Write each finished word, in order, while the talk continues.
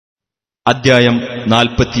അദ്ധ്യായം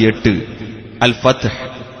 48 അൽ ഫത്ഹ്.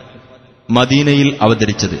 മദീനയിൽ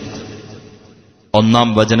അവതരിച്ചത്.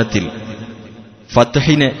 ഒന്നാം വചനത്തിൽ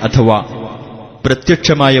ഫത്ഹിനെ അഥവാ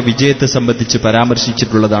പ്രത്യക്ഷമായ വിജയത്തെ സംബന്ധിച്ച്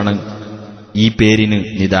പരാമർശിച്ചിട്ടുള്ളതാണ് ഈ പേരിന്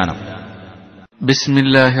നിദാനം.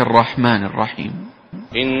 ബിസ്മില്ലാഹിർ റഹ്മാനിർ റഹീം.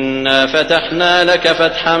 ഇന്നാ ഫതഹ്നാ ലക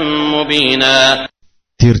ഫത്ഹൻ മുബീനാ.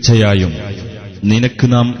 തീർച്ചയായും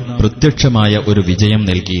നിനക്ക് നാം പ്രത്യക്ഷമായ ഒരു വിജയം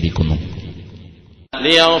നൽകിയിരിക്കുന്നു.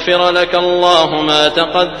 ليغفر لك الله ما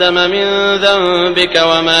تقدم من ذنبك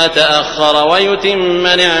وما تأخر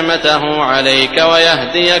ويتم نعمته عليك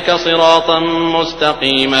ويهديك صراطا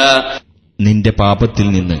مستقيما. നിന്റെ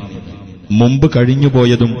പാപത്തിൽ നിന്ന് മുമ്പ്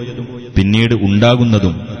കഴിഞ്ഞുപോയതും പിന്നീട്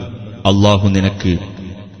ഉണ്ടാകുന്നതും അല്ലാഹു നിനക്ക്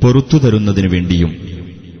പൊറുത്തു തരുന്നതിനു വേണ്ടിയും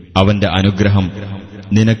അവന്റെ അനുഗ്രഹം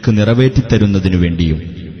നിനക്ക് നിറവേറ്റിത്തരുന്നതിനു വേണ്ടിയും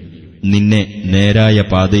നിന്നെ നേരായ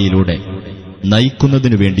പാതയിലൂടെ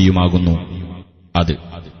നയിക്കുന്നതിനു വേണ്ടിയുമാകുന്നു അത്.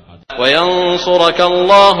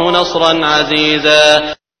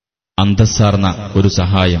 അന്തസ്സാർന്ന ഒരു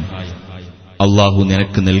സഹായം അല്ലാഹു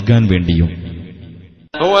നിനക്ക് നൽകാൻ വേണ്ടിയും.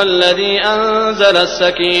 هو الذي أنزل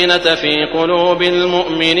السكينة في قلوب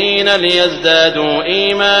المؤمنين ليزدادوا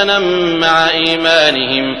إيمانا مع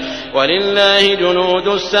إيمانهم ولله جنود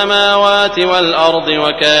السماوات والأرض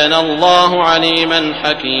وكان الله عليما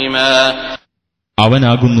حكيما.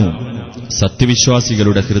 അവനാകുന്നു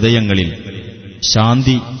സത്യവിശ്വാസികളുടെ ഹൃദയങ്ങളിൽ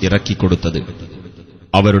ശാന്തി ഇറക്കിക്കൊടുത്തത്.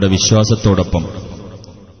 അവരുടെ വിശ്വാസത്തോടൊപ്പം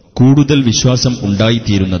കൂടുതൽ വിശ്വാസം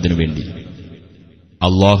ഉണ്ടായിത്തീരുന്നതിനു വേണ്ടി.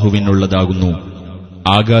 അല്ലാഹുവിനുള്ളതാകുന്നു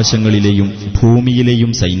ആകാശങ്ങളിലെയും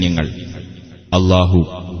ഭൂമിയിലെയും സൈന്യങ്ങൾ. അല്ലാഹു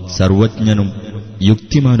സർവജ്ഞനും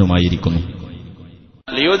യുക്തിമാനുമായിരിക്കുന്നു.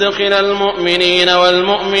 ليدخل المؤمنين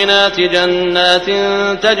والمؤمنات جنات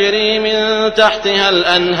تجري من تحتها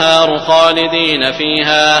الأنهار خالدين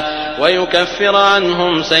فيها ويكفر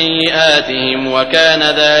عنهم سيئاتهم وكان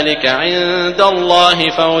ذلك عند الله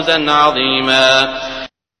فوزا عظيما.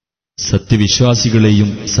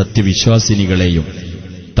 സത്യവിശ്വാസികളെയും സത്യവിശ്വാസിനികളെയും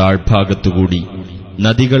താഴ്ഭാഗത്തുകൂടി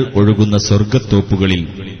നദികൾ ഒഴുകുന്ന സ്വർഗ്ഗത്തോപ്പുകളിൽ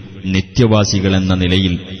നിത്യവാസികളെന്ന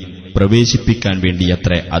നിലയിൽ പ്രവേശിപ്പിക്കാൻ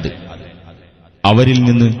വേണ്ടിയത്രേ അത്. അവരിൽ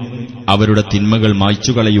നിന്ന് അവരുടെ തിന്മകൾ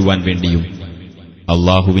മായ്ച്ചുകളയുവാൻ വേണ്ടിയും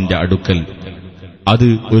അല്ലാഹുവിന്റെ അടുക്കൽ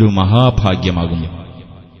അത് ഒരു മഹാഭാഗ്യമാകുന്നു.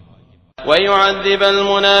 ويعذب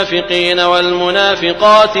المنافقين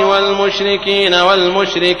والمنافقات والمشركين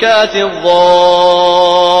والمشركات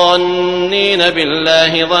الظانين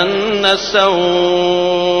بالله ظن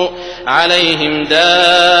السوء عليهم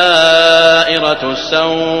دائرة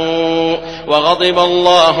السوء وغضب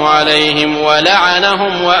الله عليهم ولعنهم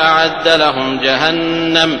وأعد لهم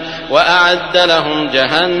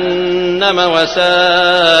جهنم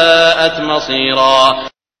وساءت مصيرا.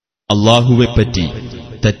 അല്ലാഹുവെപ്പറ്റി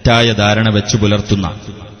തെറ്റായ ധാരണ വെച്ചു പുലർത്തുന്ന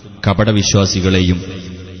കപടവിശ്വാസികളെയും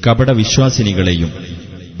കപടവിശ്വാസിനികളെയും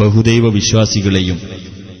ബഹുദൈവ വിശ്വാസികളെയും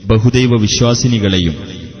ബഹുദൈവ വിശ്വാസിനികളെയും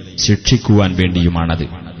ശിക്ഷിക്കുവാൻ വേണ്ടിയുമാണത്.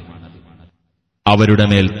 അവരുടെ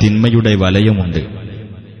മേൽ തിന്മയുടെ വലയമുണ്ട്.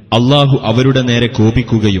 അല്ലാഹു അവരുടെ നേരെ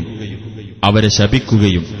കോപിക്കുകയും അവരെ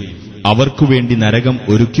ശപിക്കുകയും അവർക്കുവേണ്ടി നരകം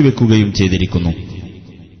ഒരുക്കിവെക്കുകയും ചെയ്തിരിക്കുന്നു.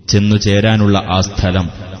 ചെന്നുചേരാനുള്ള ആ സ്ഥലം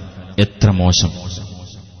എത്ര മോശം.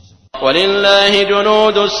 وَلِلَّهِ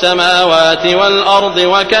جُنُودُ السَّمَاوَاتِ وَالْأَرْضِ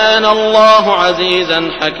وَكَانَ اللَّهُ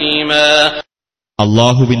عَزِيزًا حَكِيمًا.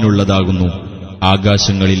 അല്ലാഹുവിനുള്ളതാകുന്നു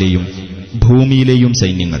ആകാശങ്ങളിലെയും ഭൂമിയിലെയും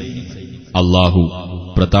സൈന്യങ്ങൾ. അല്ലാഹു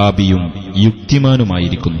പ്രതാപിയും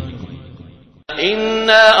യുക്തിമാനുമായിരിക്കുന്നു.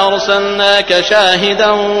 إِنَّا أَرْسَلْنَاكَ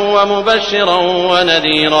شَاهِدًا وَمُبَشِّرًا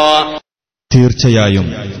وَنَذِيرًا.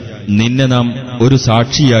 തീർച്ചയായും നിന്നെ നാം ഒരു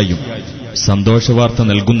സാക്ഷിയായും സന്തോഷവാർത്ത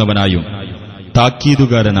നൽകുന്നവനായും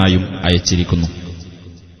താക്കീതുകാരനായും അയച്ചിരിക്കുന്നു.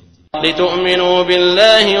 لِتُؤْمِنُوا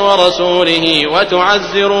بِاللَّهِ وَرَسُولِهِ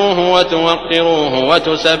وَتُعَزِّرُوهُ وَتُوَقِّرُوهُ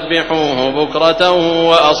وَتُسَبِّحُوهُ بُكْرَةً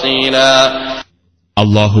وَأَصِيلًا.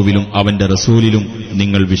 അല്ലാഹുവിലും അവന്റെ റസൂലിലും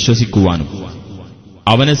നിങ്ങൾ വിശ്വസിക്കുവാനും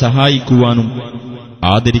അവനെ സഹായിക്കുവാനും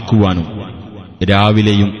ആദരിക്കുവാനും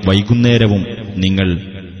രാവിലെയും വൈകുന്നേരവും നിങ്ങൾ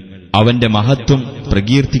അവന്റെ മഹത്വം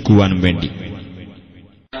പ്രകീർത്തിക്കുവാനും വേണ്ടി.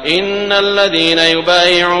 إِنَّ الَّذِينَ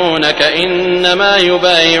يُبَايِعُونَكَ إِنَّمَا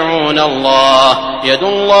يُبَايِعُونَ اللَّهَ يَدُ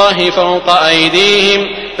اللَّهِ فَوْقَ أَيْدِيهِمْ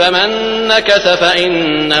فَمَن نَّكَثَ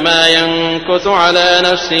فَإِنَّمَا يَنكُثُ عَلَى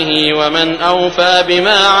نَفْسِهِ وَمَنْ أَوْفَى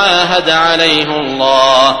بِمَا عَاهَدَ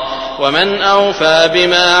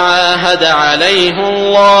عَلَيْهِ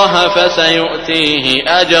اللَّهَ فَسَيُؤْتِيهِ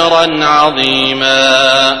أَجْرًا عَظِيمًا.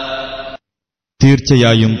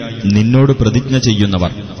 തീർച്ചയായും നിന്നോട് പ്രതിജ്ഞ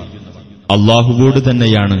ചെയ്യുന്നവർ അല്ലാഹുവോട്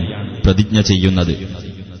തന്നെയാണ് പ്രതിജ്ഞ ചെയ്യുന്നത്.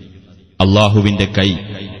 അല്ലാഹുവിന്റെ കൈ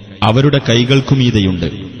അവരുടെ കൈകൾക്കുമീതെയുണ്ട്.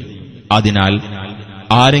 അതിനാൽ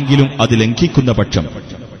ആരെങ്കിലും അത് ലംഘിക്കുന്ന പക്ഷം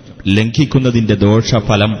ലംഘിക്കുന്നതിന്റെ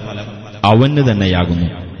ദോഷഫലം അവന് തന്നെയാകുന്നു.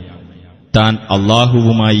 താൻ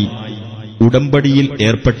അല്ലാഹുവുമായി ഉടമ്പടിയിൽ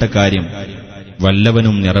ഏർപ്പെട്ട കാര്യം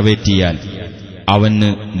വല്ലവനും നിറവേറ്റിയാൽ അവന്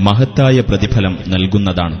മഹത്തായ പ്രതിഫലം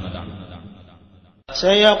നൽകുന്നതാണ്.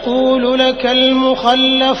 سيقول لك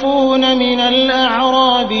المخلفون من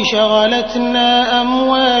الأعراب شغلتنا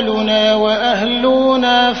أموالنا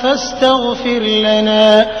وأهلنا فاستغفر لنا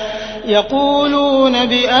يقولون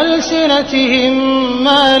بألسنتهم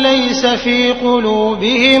ما ليس في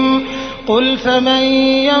قلوبهم قل فمن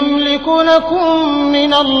يملك لكم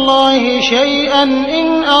من الله شيئا إن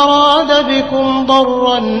أراد بكم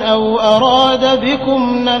ضرا أو أراد بكم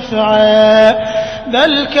نفعا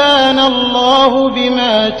بل كان الله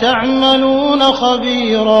بما تعملون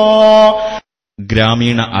خبيرا.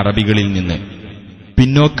 ഗ്രാമീണ അറബികളിൽ നിന്ന്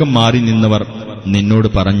പിന്നോക്കം മാറി നിന്നവർ നിന്നോട്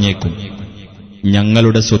പറഞ്ഞേക്കും,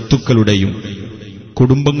 ഞങ്ങളുടെ സ്വത്തുക്കളുടെയും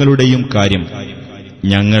കുടുംബങ്ങളുടെയും കാര്യം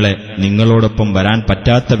ഞങ്ങളെ നിങ്ങളോടൊപ്പം വരാൻ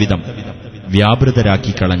പറ്റാത്ത വിധം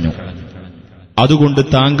വ്യാപൃതരാക്കി കളഞ്ഞു. അതുകൊണ്ട്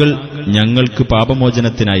താങ്കൾ ഞങ്ങൾക്ക്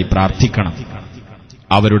പാപമോചനത്തിനായി പ്രാർത്ഥിക്കണം.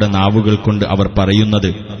 അവരുടെ നാവുകൾ കൊണ്ട് അവർ പറയുന്നത്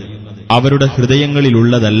അവരുടെ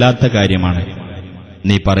ഹൃദയങ്ങളിലുള്ളതല്ലാത്ത കാര്യമാണ്.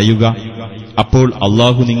 നീ പറയുക, അപ്പോൾ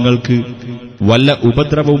അല്ലാഹു നിങ്ങൾക്ക് വല്ല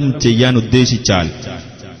ഉപദ്രവവും ചെയ്യാൻ ഉദ്ദേശിച്ചാൽ,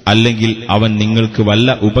 അല്ലെങ്കിൽ അവൻ നിങ്ങൾക്ക്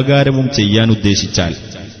വല്ല ഉപകാരവും ചെയ്യാൻ ഉദ്ദേശിച്ചാൽ,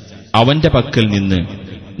 അവന്റെ പക്കൽ നിന്ന്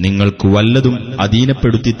നിങ്ങൾക്ക് വല്ലതും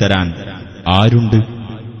അധീനപ്പെടുത്തിത്തരാൻ ആരുണ്ട്?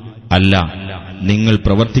 അല്ല, നിങ്ങൾ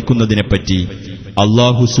പ്രവർത്തിക്കുന്നതിനെപ്പറ്റി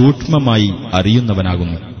അല്ലാഹു സൂക്ഷ്മമായി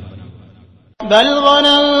അറിയുന്നവനാകുന്നു. بل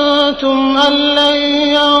ظننتم أن لن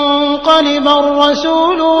ينقلب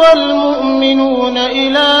الرسول والمؤمنون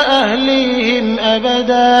إلى أهليهم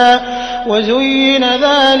أبدا وزين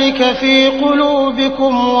ذلك في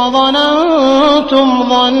قلوبكم وظننتم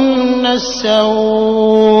ظن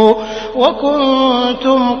السوء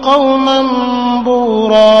وكنتم قوما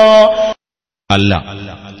بورا. അല്ല,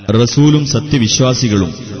 റസൂലും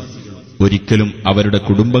സത്യവിശ്വാസികളും ഒരിക്കലും അവരുടെ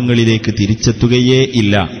കുടുംബങ്ങളിലേക്ക് തിരിച്ചെത്തുകയേ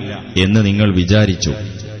ഇല്ല എന്ന് നിങ്ങൾ വിചാരിച്ചു.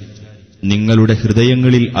 നിങ്ങളുടെ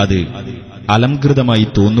ഹൃദയങ്ങളിൽ അത് അലംകൃതമായി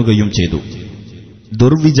തോന്നുകയും ചെയ്തു.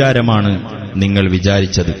 ദുർവിചാരമാണ് നിങ്ങൾ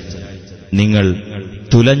വിചാരിച്ചത്. നിങ്ങൾ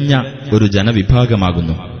തുലഞ്ഞ ഒരു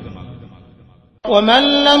ജനവിഭാഗമാകുന്നു. ومن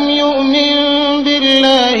لم يؤمن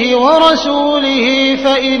بالله ورسوله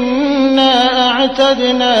فإنا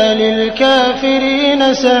أعتدنا للكافرين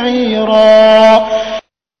سعيرا.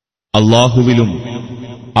 അല്ലാഹുവിലും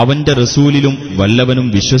അവന്റെ റസൂലിലും വല്ലവനും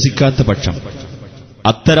വിശ്വസിക്കാത്ത പക്ഷം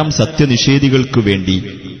അത്തരം സത്യനിഷേധികൾക്കു വേണ്ടി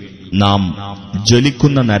നാം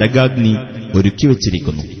ജ്വലിക്കുന്ന നരകാഗ്നി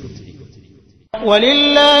ഒരുക്കിവച്ചിരിക്കുന്നു.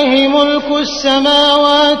 وَلِلَّهِ مُلْكُ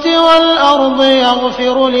السَّمَاوَاتِ وَالْأَرْضِ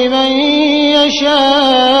يَغْفِرُ لِمَن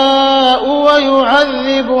يَشَاءُ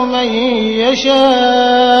وَيُعَذِّبُ مَن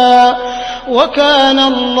يَشَاءُ وَكَانَ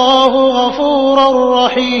اللَّهُ غَفُورًا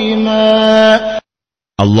رَّحِيمًا.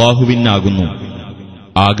 അല്ലാഹുവിനാകുന്നു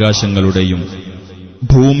ആകാശങ്ങളുടെയും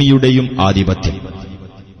ഭൂമിയുടെയും ആധിപത്യം.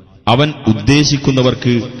 അവൻ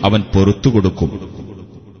ഉദ്ദേശിക്കുന്നവർക്ക് അവൻ പൊറുത്തുകൊടുക്കും.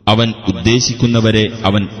 അവൻ ഉദ്ദേശിക്കുന്നവരെ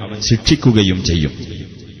അവൻ ശിക്ഷിക്കുകയും ചെയ്യും.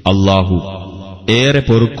 അല്ലാഹു ഏറെ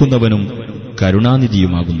പൊറുക്കുന്നവനും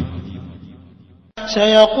കരുണാനിധിയുമാകുന്നു.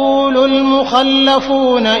 سيقول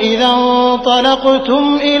المخلفون إذا انطلقتم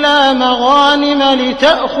إلى مغانم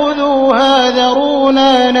لتأخذوها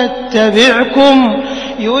ذرونا نتبعكم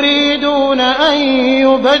يريدون أن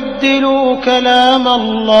يبدلوا كلام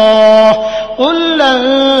الله قل لن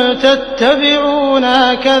تتبعونا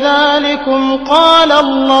كذلكم قال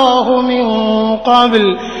الله من قبل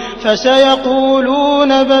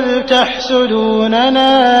فسيقولون بل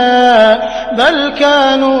تحسدوننا بل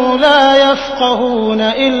كانوا لا يفقهون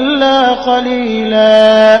إلا قليلا.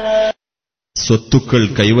 സ്വത്തുക്കൾ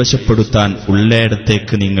കൈവശപ്പെടുത്താൻ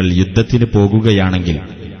ഉള്ളയിടത്തേക്ക് നിങ്ങൾ യുദ്ധത്തിന് പോകുകയാണെങ്കിൽ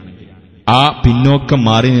ആ പിന്നോക്കം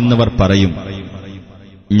മാറി നിന്നവർ പറയും,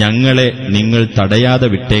 ഞങ്ങളെ നിങ്ങൾ തടയാതെ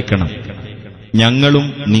വിട്ടേക്കണം, ഞങ്ങളും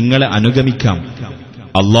നിങ്ങളെ അനുഗമിക്കാം.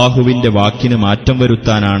 അല്ലാഹുവിന്റെ വാക്കിന് മാറ്റം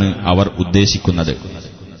വരുത്താനാണ് അവർ ഉദ്ദേശിക്കുന്നത്.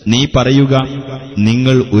 നീ പറയുക,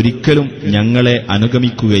 നിങ്ങൾ ഒരിക്കലും ഞങ്ങളെ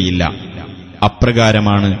അനുഗമിക്കുകയില്ല.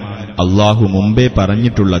 അപ്രകാരമാണ് അല്ലാഹു മുമ്പേ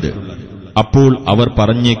പറഞ്ഞിട്ടുള്ളത്. അപ്പോൾ അവർ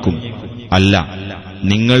പറഞ്ഞേക്കും, അല്ല,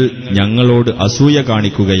 നിങ്ങൾ ഞങ്ങളോട് അസൂയ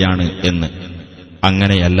കാണിക്കുകയാണ് എന്ന്.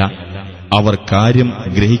 അങ്ങനെയല്ല, അവർ കാര്യം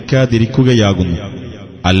ഗ്രഹിക്കാതിരിക്കുകയാകുന്നു,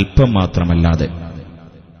 അല്പം മാത്രമല്ലാതെ.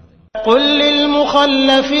 قل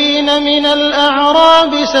للمخلفين من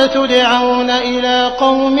الأعراب ستدعون إلى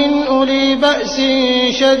قوم أولي بأس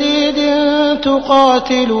شديد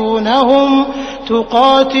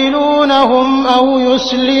تقاتلونهم أو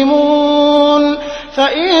يسلمون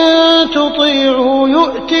فإن تطيعوا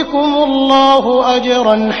يؤتكم الله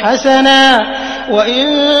أجرا حسنا وإن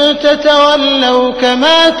تتولوا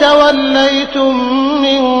كما توليتم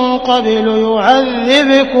من قبل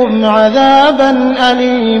يعذبكم عذابا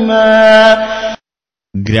أليما.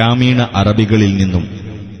 ഗ്രാമീണ അറബികളിൽ നിന്നും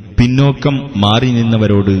പിന്നോക്കം മാറി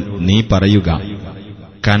നിന്നവരോട് നീ പറയുക,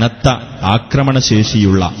 കനത്ത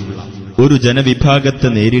ആക്രമണശേഷിയുള്ള ഒരു ജനവിഭാഗത്തെ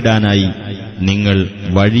നേരിടാനായി നിങ്ങൾ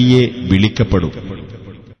വഴിയെ വിളിക്കപ്പെടും.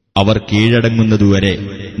 അവർ കീഴടങ്ങുന്നതുവരെ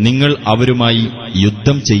നിങ്ങൾ അവരുമായി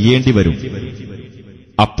യുദ്ധം ചെയ്യേണ്ടിവരും.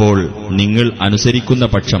 അപ്പോൾ നിങ്ങൾ അനുസരിക്കുന്ന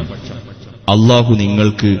പക്ഷം അല്ലാഹു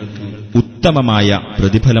നിങ്ങൾക്ക് ഉത്തമമായ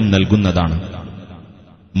പ്രതിഫലം നൽകുന്നതാണ്.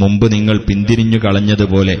 മുമ്പ് നിങ്ങൾ പിന്തിരിഞ്ഞു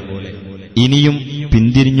കളഞ്ഞതുപോലെ ഇനിയും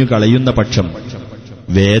പിന്തിരിഞ്ഞു കളയുന്ന പക്ഷം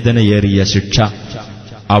വേദനയേറിയ ശിക്ഷ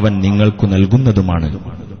അവൻ നിങ്ങൾക്കു നൽകുന്നതുമാണ്.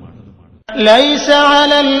 ليس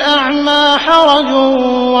على الأعمى حرج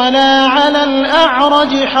ولا على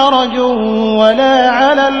الأعرج حرج ولا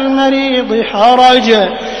على المريض حرج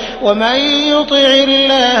ومن يطع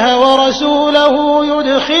الله ورسوله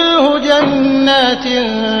يدخله جنات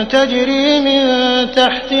تجري من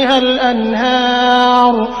تحتها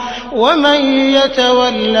الأنهار ومن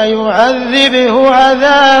يتول يعذبه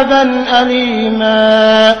عذابا أليما.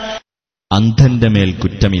 അന്ധന്റെ മേൽ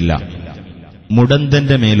കുറ്റമില്ല,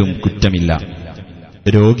 മുടന്തന്റെ മേലും കുറ്റമില്ല,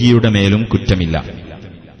 രോഗിയുടെ മേലും കുറ്റമില്ല.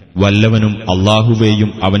 വല്ലവനും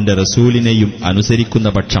അല്ലാഹുവേയും അവന്റെ റസൂലിനെയും അനുസരിക്കുന്ന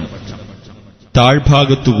പക്ഷം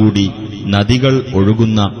താഴ്ഭാഗത്തുകൂടി നദികൾ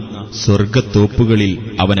ഒഴുകുന്ന സ്വർഗ്ഗത്തോപ്പുകളിൽ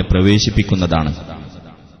അവനെ പ്രവേശിപ്പിക്കുന്നതാണ്.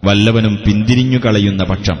 വല്ലവനും പിന്തിരിഞ്ഞു കളയുന്ന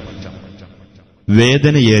പക്ഷം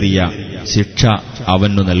വേദനയേറിയ ശിക്ഷ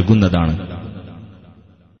അവനു നൽകുന്നതാണ്.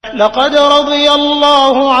 لقد رضي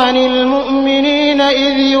الله عن المؤمنين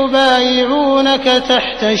إذ يبايعونك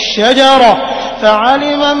تحت الشجرة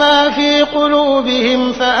فعلم ما في قلوبهم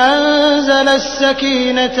فأنزل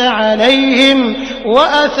السكينة عليهم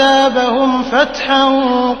وأثابهم فتحا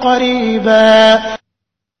قريبا.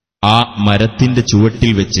 ആ മരത്തിന്റെ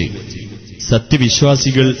ചുവട്ടിൽ വെച്ച്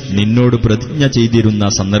സത്യവിശ്വാസികൾ നിന്നോട് പ്രതിജ്ഞ ചെയ്തിരുന്ന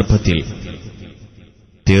സന്ദർഭത്തിൽ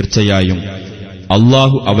തീർച്ചയായും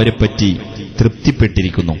അല്ലാഹു അവരെപ്പറ്റി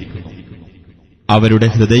തൃപ്തിപ്പെട്ടിരിക്കുന്നു. അവരുടെ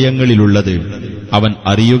ഹൃദയങ്ങളിലുള്ളത് അവൻ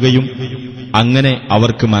അറിയുകയും അങ്ങനെ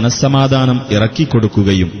അവർക്ക് മനസ്സമാധാനം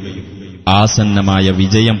ഇറക്കിക്കൊടുക്കുകയും ആസന്നമായ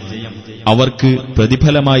വിജയം അവർക്ക്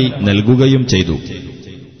പ്രതിഫലമായി നൽകുകയും ചെയ്തു.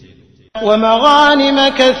 ومغانم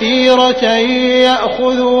كثيرة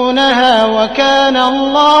يأخذونها وكان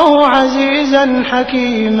الله عزيزا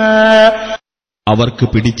حكيما. അവർക്ക്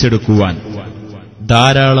പിടിച്ചെടുക്കുവാൻ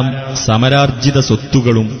ധാരാളം സമരാർജിത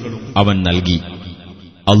സ്വത്തുകളും അവൻ നൽകി.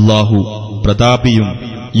 അല്ലാഹു പ്രതാപിയും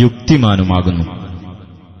യുക്തിമാനുമാകുന്നു.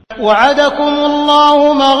 وعدكم الله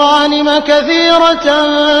مغانم كثيرة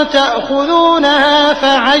تأخذونها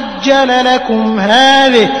فعجل لكم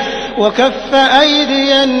هذه وكف أيدي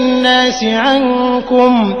الناس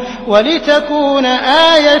عنكم ولتكون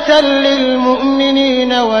آية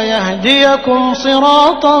للمؤمنين ويهديكم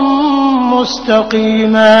صراطا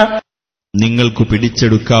مستقيما. നിങ്ങൾക്കു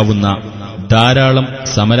പിടിച്ചെടുക്കാവുന്ന ധാരാളം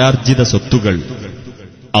സമരാർജിത സ്വത്തുകൾ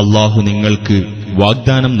അല്ലാഹു നിങ്ങൾക്ക്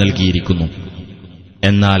വാഗ്ദാനം നൽകിയിരിക്കുന്നു.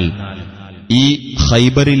 എന്നാൽ ഈ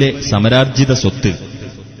ഖൈബറിലെ സമരാർജിത സ്വത്ത്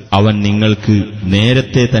അവൻ നിങ്ങൾക്ക്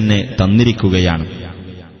നേരത്തെ തന്നെ തന്നിരിക്കുകയാണ്.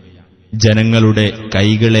 ജനങ്ങളുടെ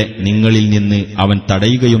കൈകളെ നിങ്ങളിൽ നിന്ന് അവൻ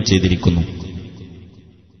തടയുകയും ചെയ്തിരിക്കുന്നു.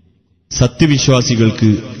 സത്യവിശ്വാസികൾക്ക്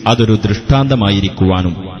അതൊരു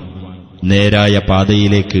ദൃഷ്ടാന്തമായിരിക്കുവാനും നേരായ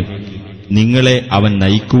പാതയിലേക്ക് നിങ്ങളെ അവൻ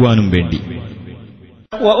നയിക്കുവാനും വേണ്ടി.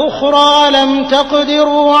 وأخرى لم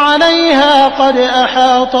تقدروا عليها قد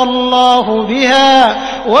أحاط الله بها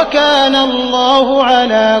وكان الله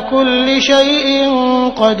على كل شيء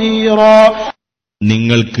قديرا.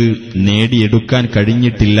 നിങ്ങൾക്ക് നേടിയെടുക്കാൻ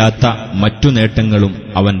കഴിഞ്ഞിട്ടില്ലാത്ത മറ്റു നേട്ടങ്ങളും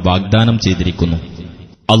അവൻ വാഗ്ദാനം ചെയ്തിരിക്കുന്നു.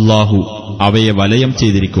 അല്ലാഹു അവയെ വലയം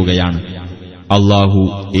ചെയ്തിരിക്കുകയാണ്. അല്ലാഹു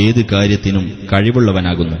ഏത് കാര്യത്തിനും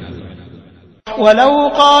കഴിവുള്ളവനാകുന്നു. ولو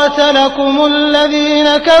قاتلكم الذين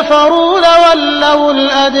كفروا لولوا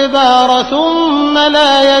الأدبار ثم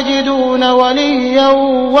لا يجدون وليا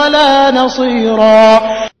ولا نصيرا.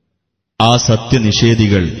 ആ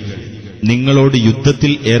സത്യനിഷേധികൾ നിങ്ങളോട്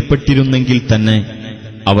യുദ്ധത്തിൽ ഏർപ്പെട്ടിരുന്നെങ്കിൽ തന്നെ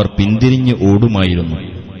അവർ പിന്തിരിഞ്ഞ് ഓടുമായിരുന്നു.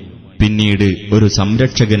 പിന്നീട് ഒരു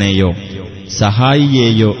സംരക്ഷകനെയോ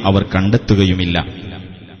സഹായിയെയോ അവർ കണ്ടെത്തുകയുമില്ല.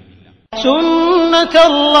 سنة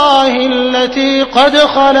الله التي قد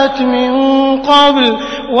خلت من قبل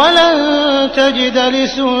ولن تجد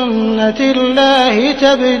لسنة الله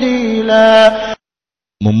تبديلا.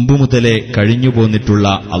 മുമ്പു മുതലേ കഴിഞ്ഞുപോന്നിട്ടുള്ള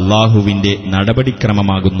അല്ലാഹുവിന്റെ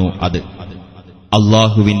നടപടിക്രമമാകുന്നു അത്.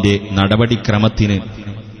 അല്ലാഹുവിന്റെ നടപടിക്രമത്തിന്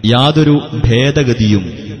യാതൊരു ഭേദഗതിയും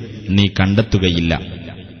നീ കണ്ടെത്തുകയില്ല.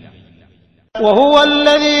 وهو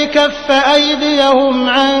الذي كف أيديهم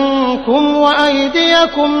عنكم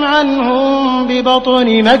وأيديكم عنهم ببطن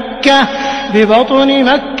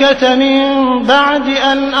مكة من بعد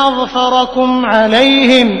أن أظفركم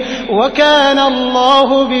عليهم وكان الله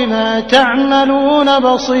بما تعملون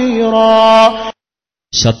بصيرا.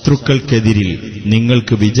 ശത്രുക്കൾക്കെതിരിൽ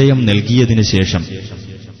നിങ്ങൾക്ക് വിജയം നൽകിയതിനു ശേഷം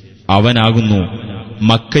അവനാകുന്നു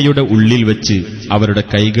മക്കയുടെ ഉള്ളിൽ വച്ച് അവരുടെ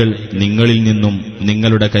കൈകൾ നിങ്ങളിൽ നിന്നും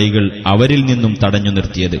നിങ്ങളുടെ കൈകൾ അവരിൽ നിന്നും തടഞ്ഞു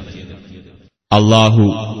നിർത്തിയത്. അല്ലാഹു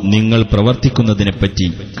നിങ്ങൾ പ്രവർത്തിക്കുന്നതിനെപ്പറ്റി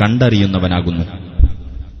കണ്ടറിയുന്നവനാകുന്നു.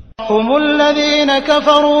 هم الذين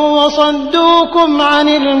كفروا وصدوكم عن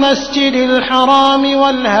المسجد الحرام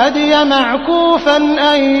والهدي معكوفا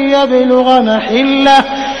أن يبلغ محله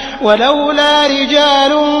ولولا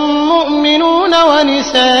رجال مؤمنون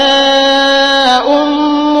ونساء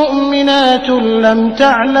مؤمنات لم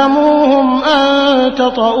تعلموهم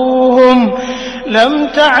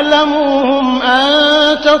أن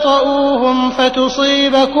تطؤوهم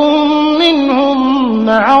فتصيبكم منهم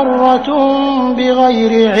معرة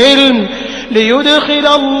بغير علم ليدخل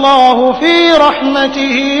الله في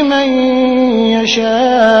رحمته من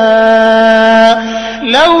يشاء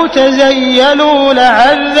لو تزيلوا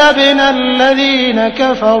لعذبنا الذين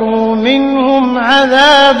كفروا منهم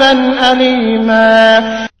عذابا أليما.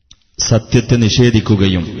 സത്യത്തെ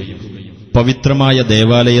നിഷേധിക്കുകയും പവിത്രമായ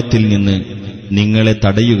ദേവാലയത്തിൽ നിന്ന് നിങ്ങളെ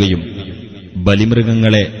തടയുകയും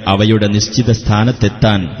ബലിമൃഗങ്ങളെ അവയുടെ നിശ്ചിത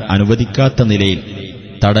സ്ഥാനത്തെത്താൻ അനുവദിക്കാത്ത നിലയിൽ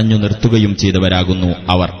തടഞ്ഞു നിർത്തുകയും ചെയ്തവരാകുന്നു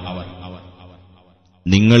അവർ.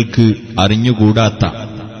 നിങ്ങൾക്ക് അറിഞ്ഞുകൂടാത്ത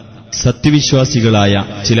സത്യവിശ്വാസികളായ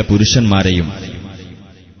ചില പുരുഷന്മാരെയും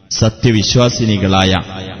സത്യവിശ്വാസിനികളായ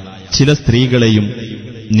ചില സ്ത്രീകളെയും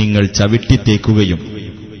നിങ്ങൾ ചവിട്ടിത്തേക്കുകയും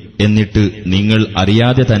എന്നിട്ട് നിങ്ങൾ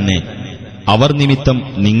അറിയാതെ തന്നെ അവർ നിമിത്തം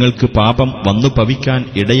നിങ്ങൾക്ക് പാപം വന്നു ഭവിക്കാൻ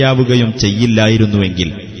ഇടയാവുകയും ചെയ്യില്ലായിരുന്നുവെങ്കിൽ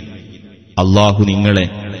അല്ലാഹു നിങ്ങളെ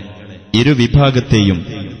ഇരുവിഭാഗത്തെയും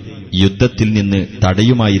യുദ്ധത്തിൽ നിന്ന്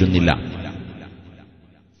തടയുമായിരുന്നില്ല.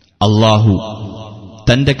 അല്ലാഹു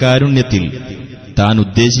തന്റെ കാരുണ്യത്തിൽ താൻ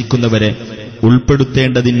ഉദ്ദേശിക്കുന്നവരെ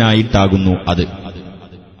ഉൾപ്പെടുത്തേണ്ടതിനായിട്ടാകുന്നു അത്.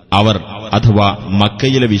 അവർ അഥവാ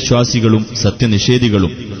മക്കയിലെ വിശ്വാസികളും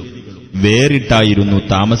സത്യനിഷേധികളും വേറിട്ടായിരുന്നു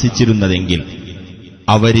താമസിച്ചിരുന്നതെങ്കിൽ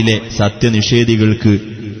അവരിലെ സത്യനിഷേധികൾക്ക്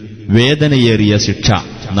വേദനയേറിയ ശിക്ഷ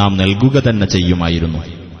നാം നൽകുക തന്നെ ചെയ്യുമായിരുന്നു.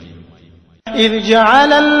 إذ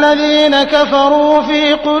جعل الذين كفروا في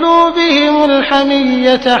قلوبهم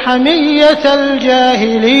الحمية حمية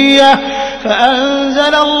الجاهلية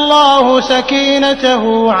فأنزل الله سكينته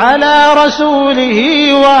على رسوله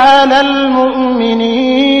وعلى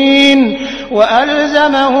المؤمنين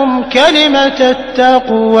وألزمهم كلمة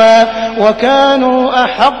التقوى وكانوا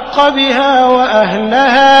أحق بها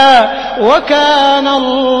وأهلها وكان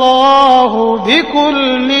الله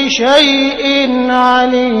بكل شيء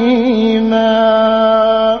عليما.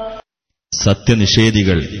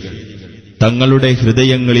 സത്യനിഷേധികൾ തങ്ങളുടെ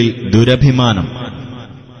ഹൃദയങ്ങളിൽ ദുരഭിമാനം,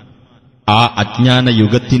 ആ അജ്ഞാന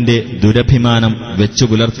യുഗത്തിന്റെ ദുരഭിമാനം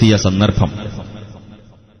വെച്ചുപുലർത്തിയ സന്ദർഭം,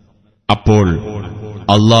 അപ്പോൾ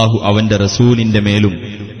അല്ലാഹു അവന്റെ റസൂലിന്റെ മേലും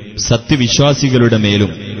സത്യവിശ്വാസികളുടെ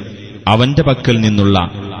മേലും അവന്റെ പക്കൽ നിന്നുള്ള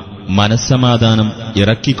മനസ്സമാധാനം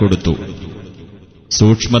ഇറക്കിക്കൊടുത്തു.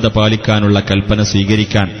 സൂക്ഷ്മത പാലിക്കാനുള്ള കൽപ്പന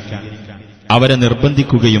സ്വീകരിക്കാൻ അവരെ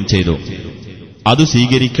നിർബന്ധിക്കുകയും ചെയ്തു. അതു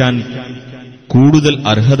സ്വീകരിക്കാൻ കൂടുതൽ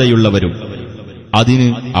അർഹതയുള്ളവരും അതിന്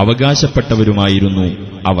അവകാശപ്പെട്ടവരുമായിരുന്നു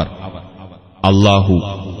അവർ. അല്ലാഹു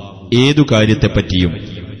ഏതു കാര്യത്തെപ്പറ്റിയും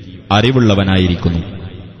അറിവുള്ളവനായിരിക്കുന്നു.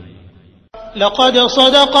 لقد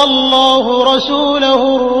صدق الله رسوله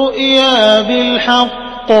الرؤيا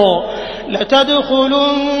بالحق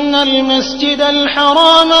لتدخلن المسجد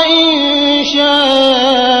الحرام إن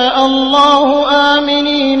شاء الله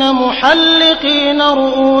آمنين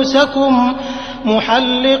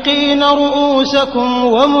محلقين رؤوسكم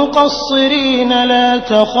ومقصرين لا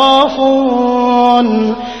تخافون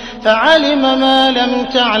فعلم ما لم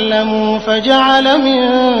تعلموا فجعل من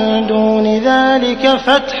دون ذلك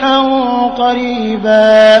فتحا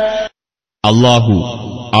قريبا. അല്ലാഹു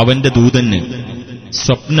അവന്റെ ദൂതന്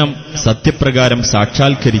സ്വപ്നം സത്യപ്രകാരം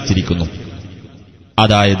സാക്ഷാത്കരിച്ചിരിക്കുന്നു.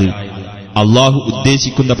 അതായത് അല്ലാഹു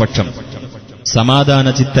ഉദ്ദേശിക്കുന്ന പക്ഷം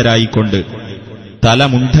സമാധാനചിത്തരായിക്കൊണ്ട്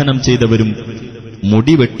തലമുണ്ഡനം ചെയ്തവരും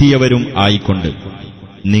മുടിവെട്ടിയവരും ആയിക്കൊണ്ട്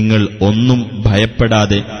നിങ്ങൾ ഒന്നും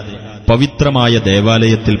ഭയപ്പെടാതെ പവിത്രമായ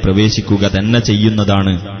ദേവാലയത്തിൽ പ്രവേശിക്കുക തന്നെ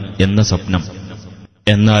ചെയ്യുന്നതാണ് എന്ന സ്വപ്നം.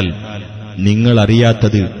 എന്നാൽ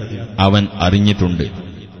നിങ്ങളറിയാത്തത് അവൻ അറിഞ്ഞിട്ടുണ്ട്.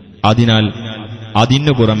 അതിനാൽ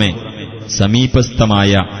അതിനു പുറമെ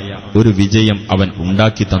സമീപസ്ഥമായ ഒരു വിജയം അവൻ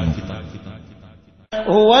ഉണ്ടാക്കിത്തന്നു.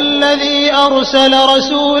 هو الذي أرسل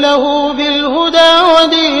رسوله بالهدى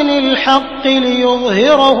ودين الحق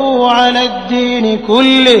ليظهره على الدين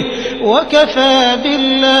كله وكفى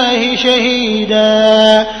بالله شهيدا.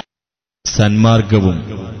 സന്മാർഗവും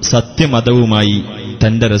സത്യമതവുമായി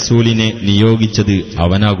തന്റെ റസൂലിനെ നിയോഗിച്ചത്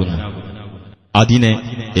അവനാകുന്നു. അതിനെ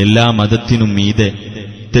എല്ലാ മതത്തിനും മീതെ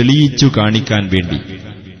തെളിയിച്ചു കാണിക്കാൻ വേണ്ടി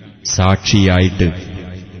സാക്ഷിയായിട്ട്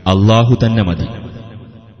അല്ലാഹു തന്നെ മതി.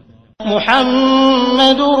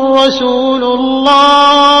 മുഹമ്മദുർ റസൂലുള്ളാഹ്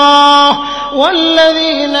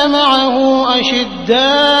വല്ലദീന മഅഹു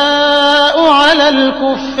അശിദ്ദാഉ അലൽ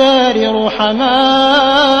കുഫാരി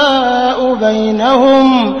റഹമാഉ ബൈനഹും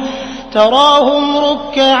تراهم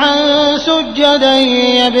ركعا سجدا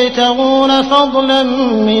يبتغون فضلا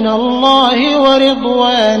من الله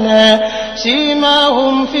ورضوانا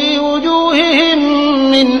سيماهم في وجوههم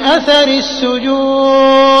من أثر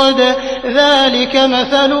السجود ذلك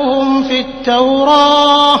مثلهم في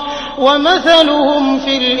التوراة ومثلهم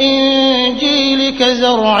في الإنجيل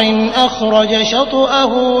كزرع أخرج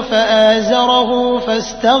شطأه فآزره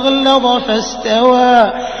فاستغلظ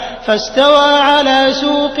فاستوى على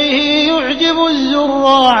سوقه يعجب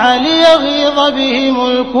الزراع ليغيظ بهم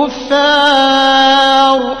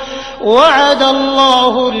الكفار وعد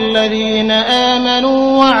الله الذين آمنوا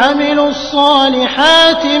وعملوا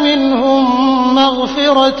الصالحات منهم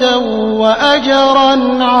مغفرة وأجرا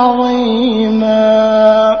عظيما.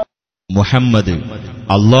 മുഹമ്മദ്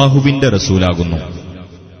അല്ലാഹുവിന്റെ റസൂലാകുന്നു.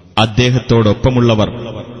 അദ്ദേഹത്തോടൊപ്പമുള്ളവർ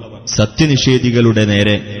സത്യനിഷേധികളുടെ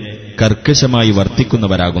നേരെ കർക്കശമായി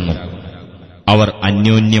വർത്തിക്കുന്നവരാകുന്നു. അവർ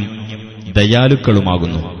അന്യോന്യം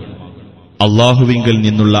ദയാലുക്കളുമാകുന്നു. അല്ലാഹുവിങ്കൽ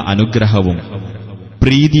നിന്നുള്ള അനുഗ്രഹവും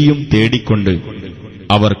പ്രീതിയും തേടിക്കൊണ്ട്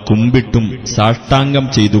അവർ കുമ്പിട്ടും സാഷ്ടാംഗം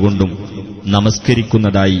ചെയ്തുകൊണ്ടും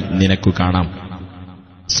നമസ്കരിക്കുന്നതായി നിനക്കു കാണാം.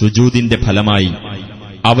 സുജൂദിന്റെ ഫലമായി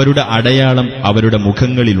അവരുടെ അടയാളം അവരുടെ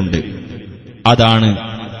മുഖങ്ങളിലുണ്ട്. അതാണ്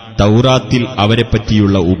തൗറാത്തിൽ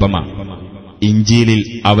അവരെപ്പറ്റിയുള്ള ഉപമ. ഇഞ്ചീലിൽ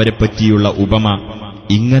അവരെപ്പറ്റിയുള്ള ഉപമ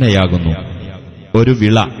ഇങ്ങനെയാകുന്നു. ഒരു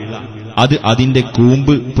വിള, അത് അതിന്റെ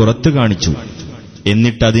കൂമ്പ് പുറത്തു കാണിച്ചു,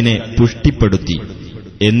 എന്നിട്ടതിനെ പുഷ്ടിപ്പെടുത്തി,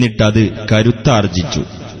 എന്നിട്ടത് കരുത്താർജിച്ചു.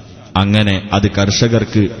 അങ്ങനെ അത്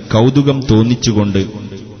കർഷകർക്ക് കൗതുകം തോന്നിച്ചുകൊണ്ട്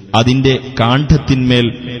അതിന്റെ കാണ്ഡത്തിന്മേൽ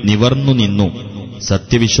നിവർന്നു നിന്നു.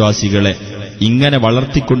 സത്യവിശ്വാസികളെ ഇങ്ങനെ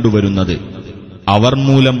വളർത്തിക്കൊണ്ടുവരുന്നത് അവർ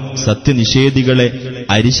മൂലം സത്യനിഷേധികളെ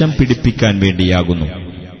അരിശം പിടിപ്പിക്കാൻ വേണ്ടിയാകുന്നു.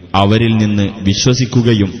 അവരിൽ നിന്ന്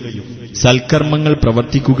വിശ്വസിക്കുകയും സൽക്കർമ്മങ്ങൾ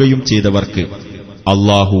പ്രവർത്തിക്കുകയും ചെയ്തവർക്ക്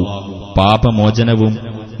അല്ലാഹു പാപമോചനവും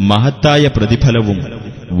മഹത്തായ പ്രതിഫലവും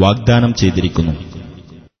വാഗ്ദാനം ചെയ്തിരിക്കുന്നു.